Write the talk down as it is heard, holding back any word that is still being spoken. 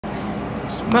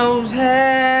Most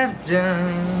have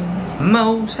done,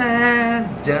 most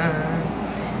have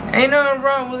done. Ain't nothing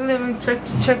wrong with living check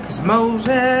to check, cause most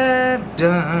have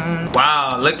done.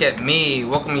 Wow, look at me,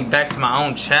 welcome me back to my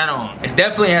own channel. It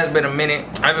definitely has been a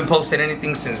minute. I haven't posted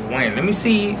anything since when? Let me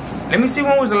see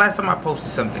when was the last time I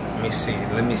posted something.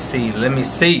 Let me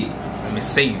see.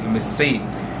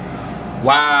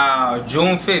 Wow,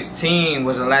 June 15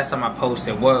 was the last time I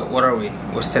posted. What are we?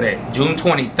 What's today? June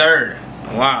 23rd.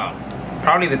 Wow.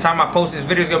 Probably the time I post this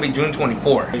video is gonna be June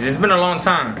 24th. It's been a long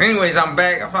time. Anyways, I'm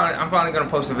back. I'm finally gonna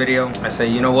post a video. I say,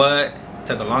 you know what?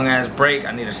 Took a long ass break.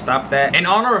 I need to stop that. In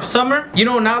honor of summer, you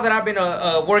know, now that I've been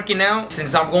working out,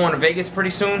 since I'm going to Vegas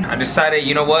pretty soon, I decided,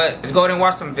 you know what? Let's go ahead and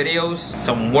watch some videos,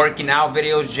 some working out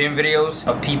videos, gym videos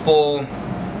of people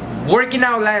working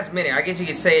out last minute. I guess you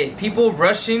could say people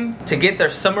rushing to get their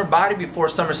summer body before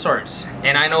summer starts.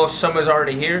 And I know summer's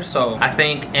already here, so I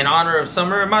think in honor of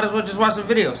summer, I might as well just watch some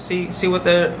videos. See what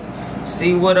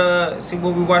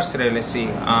we watch today. Let's see.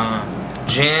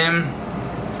 Gym.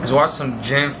 Let's watch some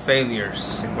gym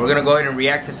failures. We're gonna go ahead and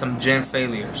react to some gym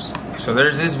failures. So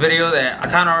there's this video that I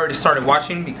kind of already started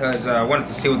watching because I wanted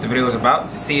to see what the video is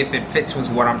about, to see if it fits with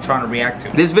what I'm trying to react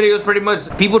to. This video is pretty much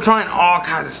people trying all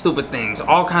kinds of stupid things,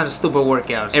 all kinds of stupid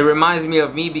workouts. It reminds me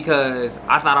of me because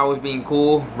I thought I was being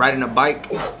cool riding a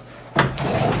bike.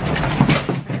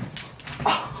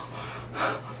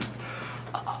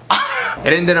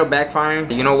 It ended up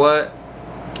backfiring. You know what?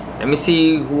 Let me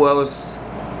see who else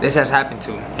this has happened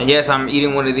to. And yes, I'm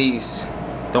eating one of these.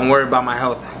 Don't worry about my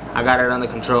health. I got it under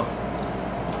control.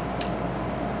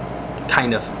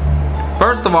 Kind of.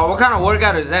 First of all, what kind of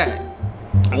workout is that?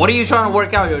 What are you trying to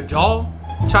work out? Your jaw?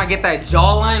 Trying to get that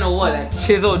jawline or what? That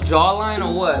chiseled jawline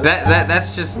or what?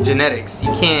 That's just genetics.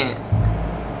 You can't.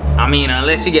 I mean,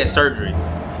 unless you get surgery.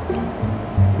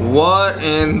 What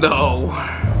in the...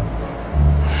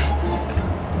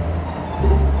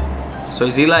 So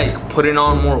is he like putting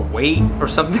on more weight or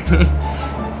something?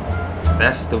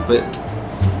 That's stupid.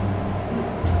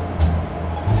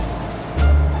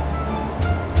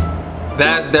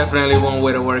 That's definitely one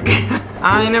way to work.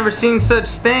 I ain't never seen such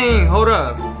thing. Hold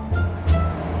up.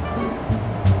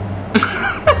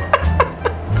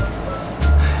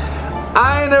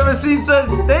 I ain't never seen such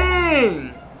thing.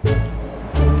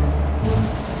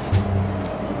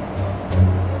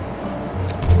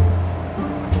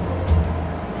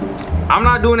 I'm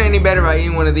not doing it any better by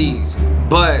eating one of these,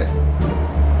 but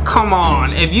come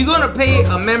on, if you're gonna pay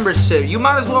a membership, you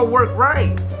might as well work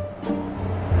right.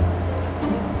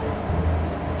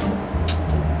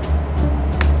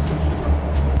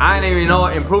 I didn't even know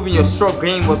improving your stroke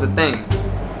game was a thing.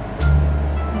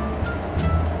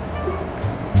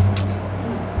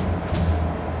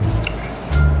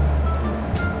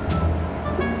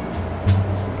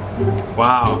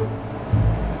 Wow.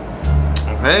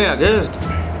 Okay, I guess.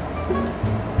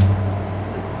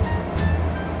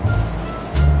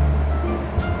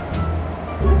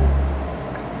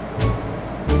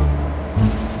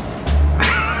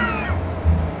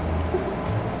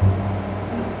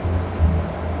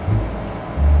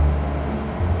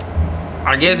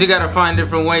 I guess you gotta find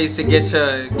different ways to get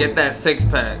that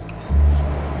six-pack.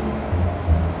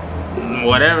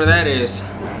 Whatever that is.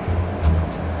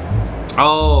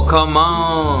 Oh, come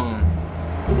on.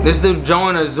 This dude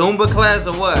joined a Zumba class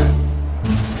or what?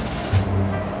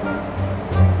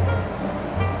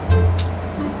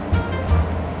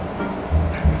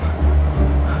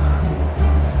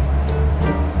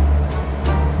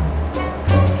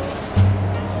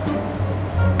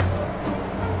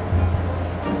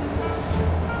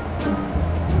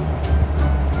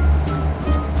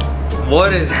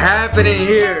 What is happening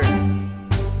here?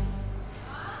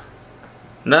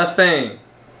 Nothing.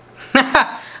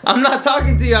 I'm not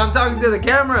talking to you, I'm talking to the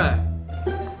camera.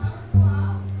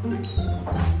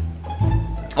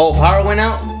 Oh, power went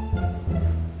out?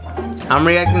 I'm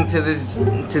reacting to these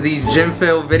gym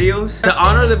fail videos to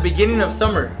honor the beginning of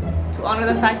summer. To honor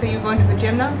the fact that you're going to the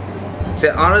gym now?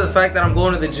 To honor the fact that I'm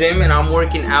going to the gym and I'm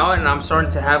working out and I'm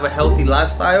starting to have a healthy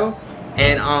lifestyle.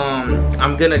 And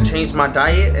I'm gonna change my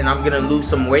diet and I'm gonna lose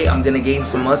some weight. I'm gonna gain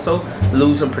some muscle,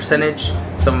 lose some percentage,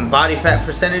 some body fat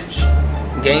percentage,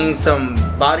 gain some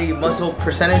body muscle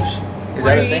percentage. Is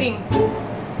that a thing? What are you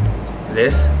eating?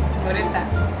 This. What is that?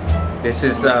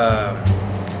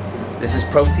 This is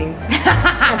protein.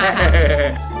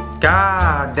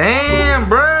 God damn,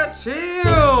 bruh,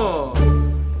 chill.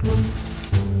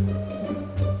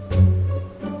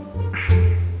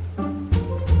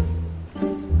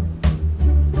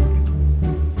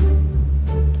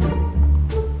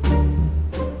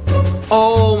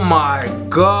 Oh my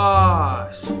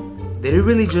gosh. Did it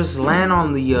really just land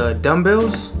on the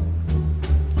dumbbells?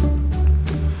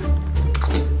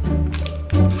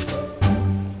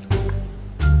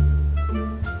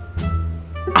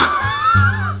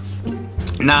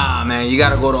 Nah, man, you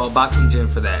gotta go to a boxing gym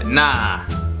for that. Nah.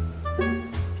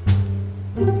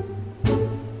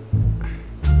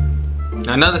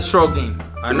 Another stroke game.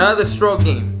 Another stroke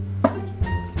game.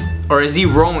 Or is he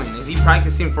rowing? Is he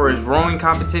practicing for his rowing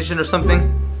competition or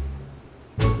something?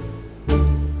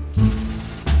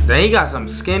 Then he got some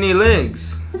skinny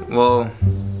legs. Well,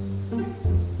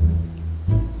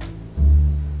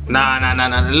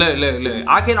 nah. Look.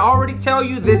 I can already tell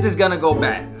you this is gonna go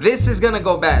bad. This is gonna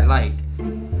go bad. Like,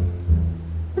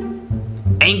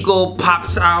 ankle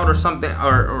pops out or something,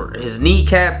 or his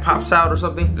kneecap pops out or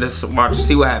something. Let's watch,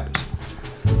 see what happens.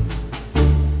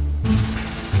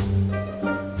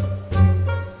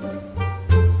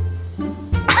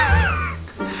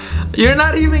 You're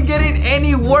not even getting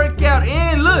any workout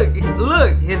in.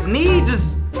 Look, his knee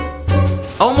just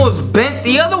almost bent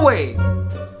the other way.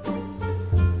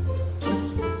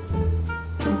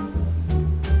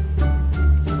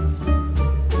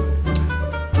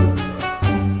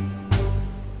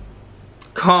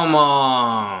 Come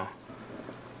on.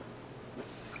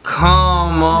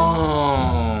 Come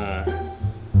on.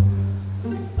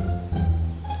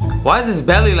 Why is his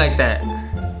belly like that?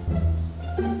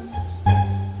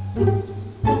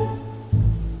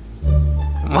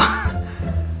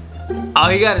 Oh,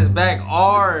 he got his back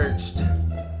arched.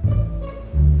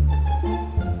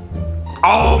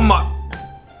 Oh my.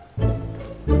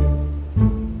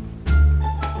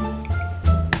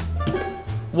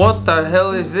 What the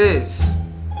hell is this?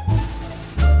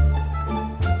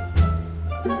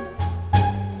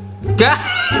 God.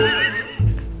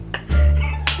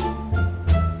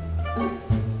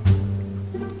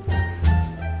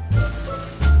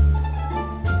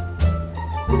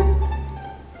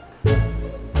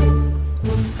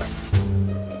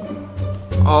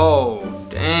 Oh,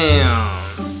 damn.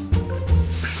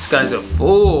 This guy's a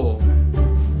fool.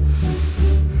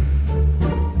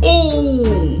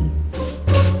 Oh!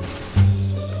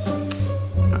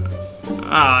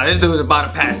 Ah, this dude's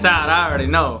about to pass out, I already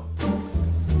know.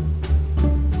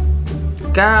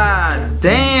 God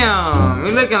damn.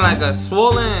 He looking like a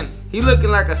swollen,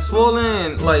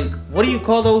 like, what do you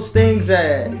call those things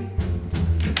that,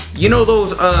 you know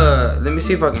those, let me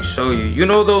see if I can show you. You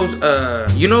know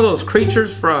those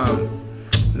creatures from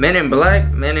Men in Black?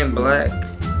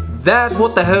 That's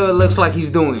what the hell it looks like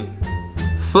he's doing.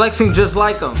 Flexing just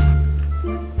like him.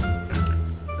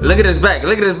 Look at his back,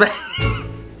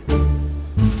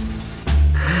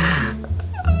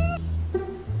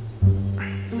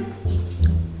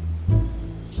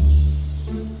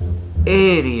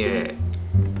 Idiot.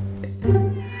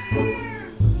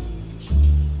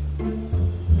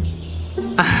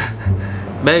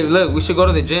 Babe, look, we should go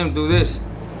to the gym, do this.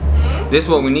 This is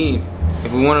what we need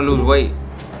if we want to lose weight.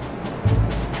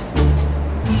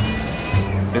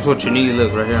 This is what you need,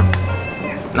 look, right here.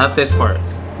 Not this part.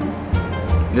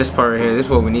 This part right here, this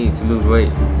is what we need to lose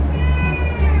weight.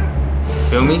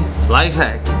 Feel me? Life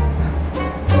hack.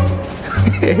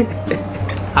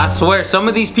 I swear, some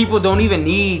of these people don't even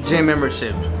need gym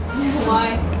memberships.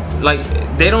 Why? Like,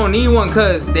 they don't need one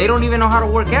because they don't even know how to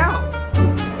work out.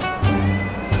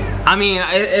 I mean,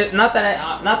 not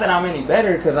that I'm any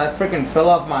better, because I freaking fell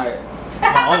off my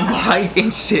own bike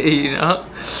and shit, you know?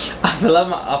 I fell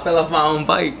off my own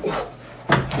bike.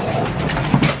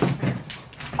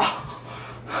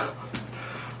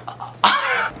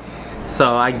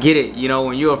 So I get it, you know,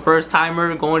 when you're a first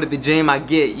timer going to the gym, I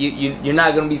get you're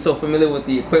not gonna be so familiar with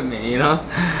the equipment, you know.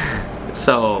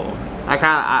 So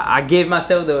I gave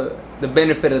myself the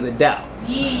benefit of the doubt.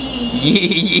 Are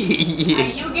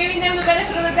you giving them the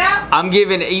benefit of the doubt? I'm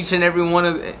giving each and every one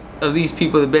of these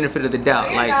people the benefit of the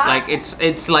doubt. Like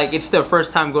it's their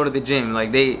first time going to the gym.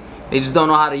 Like they just don't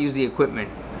know how to use the equipment.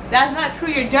 That's not true.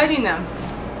 You're judging them.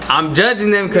 I'm judging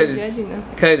them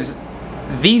because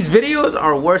these videos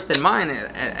are worse than mine.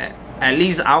 At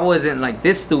least I wasn't like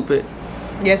this stupid.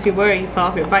 Yes, you were. You fell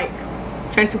off your bike,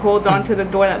 trying to hold on to the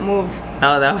door that moves.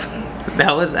 Oh,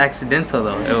 that was accidental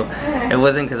though. It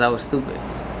wasn't because I was stupid.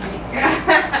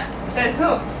 Says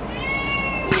who?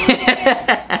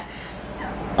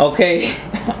 Okay,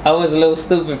 I was a little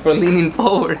stupid for leaning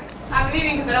forward. I'm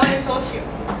leaving because I don't want to insult you.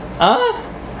 Huh?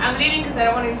 I'm leaving because I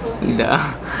don't want to insult you.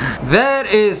 Nah. That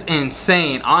is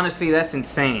insane. Honestly, that's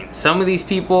insane. Some of these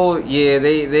people, yeah,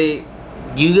 they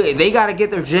gotta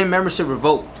get their gym membership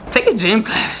revoked. Take a gym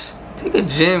class. Take a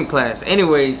gym class.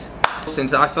 Anyways,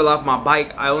 since I fell off my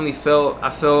bike, I felt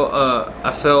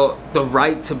the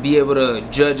right to be able to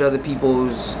judge other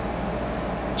people's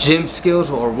gym skills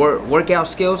or workout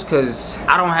skills, because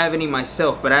I don't have any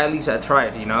myself, but at least I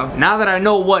tried, you know. Now that I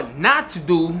know what not to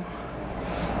do,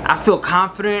 I feel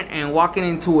confident in walking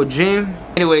into a gym.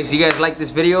 Anyways, you guys like this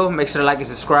video, make sure to like and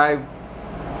subscribe.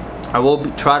 I will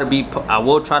try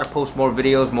to post more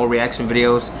videos, more reaction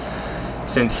videos.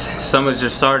 Since summer's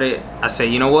just started, I say,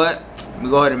 you know what? Let me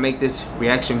go ahead and make this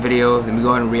reaction video. Let me go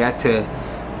ahead and react to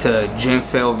gym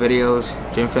fail videos,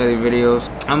 gym failure videos.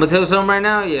 I'm gonna tell you something right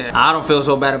now, yeah, I don't feel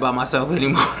so bad about myself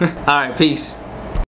anymore. Alright, peace.